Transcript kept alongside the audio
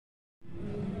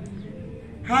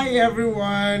Hi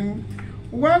everyone,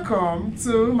 welcome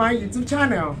to my YouTube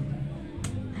channel.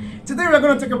 Today we're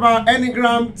going to talk about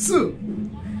Enneagram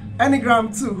 2.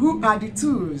 Enneagram 2, who are the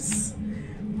twos?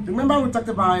 Remember we talked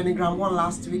about Enneagram 1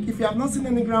 last week. If you have not seen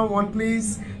Enneagram 1,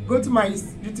 please go to my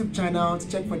YouTube channel to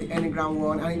check for the Enneagram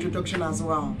 1 and introduction as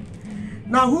well.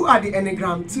 Now, who are the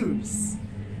Enneagram 2s?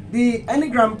 The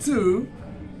Enneagram 2,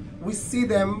 we see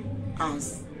them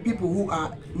as people who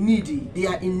are needy. They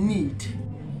are in need.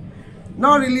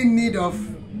 Not really in need of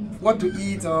what to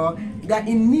eat, or they are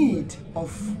in need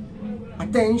of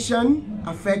attention,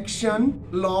 affection,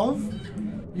 love,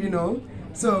 you know.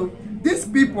 So these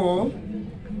people,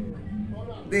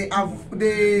 they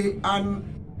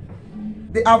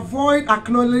avoid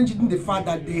acknowledging the fact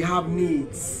that they have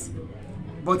needs,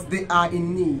 but they are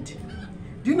in need.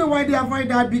 Do you know why they avoid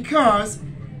that? Because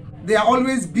they are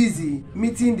always busy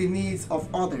meeting the needs of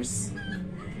others.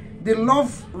 They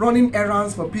love running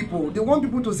errands for people. They want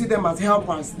people to see them as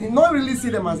helpers. They not really see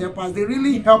them as helpers. They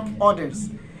really help others,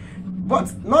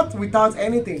 but not without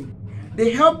anything.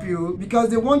 They help you because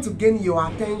they want to gain your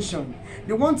attention.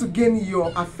 They want to gain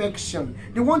your affection.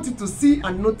 They want you to see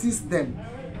and notice them.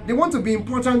 They want to be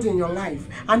important in your life.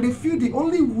 And they feel the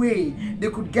only way they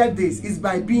could get this is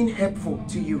by being helpful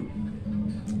to you.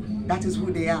 That is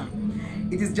who they are.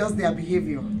 It is just their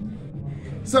behavior.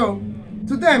 So,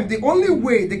 to them, the only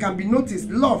way they can be noticed,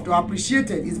 loved, or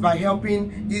appreciated is by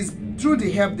helping, is through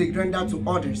the help they render to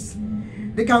others.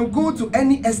 They can go to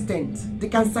any extent. They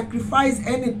can sacrifice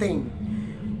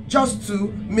anything just to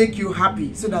make you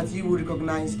happy so that you will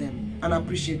recognize them and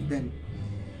appreciate them.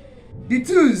 The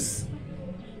twos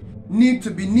need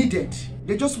to be needed.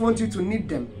 They just want you to need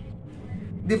them.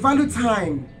 They value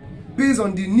time based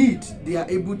on the need they are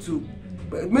able to,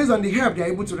 based on the help they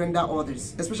are able to render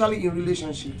others, especially in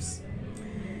relationships.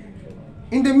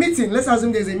 In the meeting, let's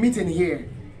assume there's a meeting here.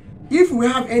 If we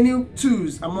have any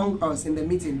twos among us in the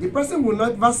meeting, the person will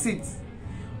not sit.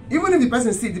 Even if the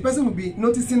person sits, the person will be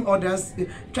noticing others,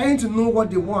 trying to know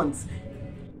what they want.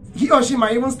 He or she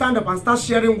might even stand up and start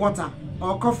sharing water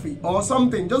or coffee or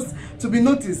something, just to be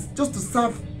noticed, just to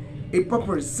serve a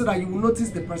purpose so that you will notice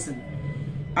the person.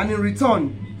 And in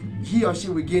return, he or she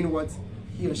will gain what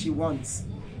he or she wants.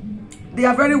 They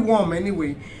are very warm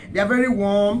anyway. They are very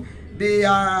warm.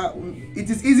 It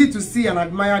is easy to see and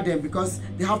admire them because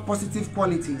they have positive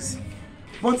qualities.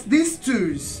 But these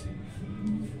twos,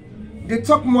 they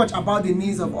talk much about the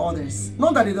needs of others.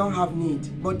 Not that they don't have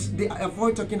need, but they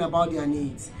avoid talking about their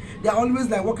needs. They are always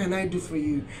like, what can I do for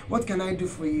you? What can I do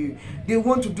for you? They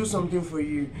want to do something for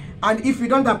you. And if you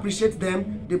don't appreciate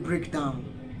them, they break down.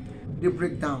 They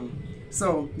break down.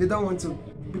 So they don't want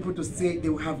people to say they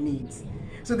will have needs.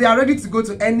 So they are ready to go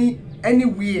to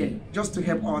anywhere just to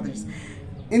help others.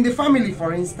 In the family,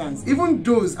 for instance, even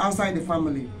those outside the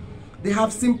family, they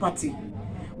have sympathy.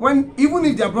 Even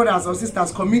if their brothers or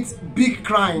sisters commit big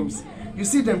crimes, you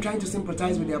see them trying to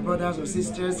sympathize with their brothers or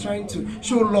sisters, trying to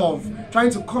show love, trying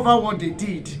to cover what they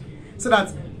did, so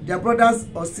that their brothers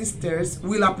or sisters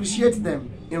will appreciate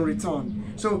them in return.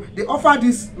 So they offer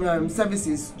these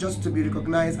services just to be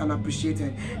recognized and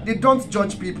appreciated. They don't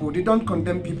judge people, they don't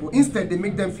condemn people. Instead, they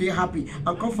make them feel happy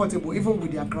and comfortable even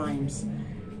with their crimes.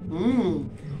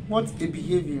 What a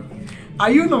behavior. Are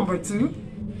you number 2?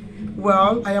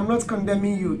 Well, I am not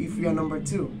condemning you if you are number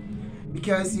 2,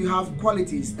 because you have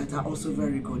qualities that are also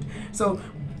very good. So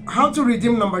how to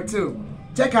redeem number 2?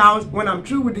 Check out when I'm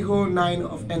through with the whole 9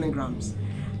 of Enneagrams.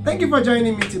 Thank you for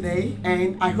joining me today,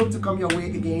 and I hope to come your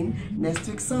way again next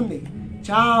week Sunday.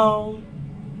 Ciao!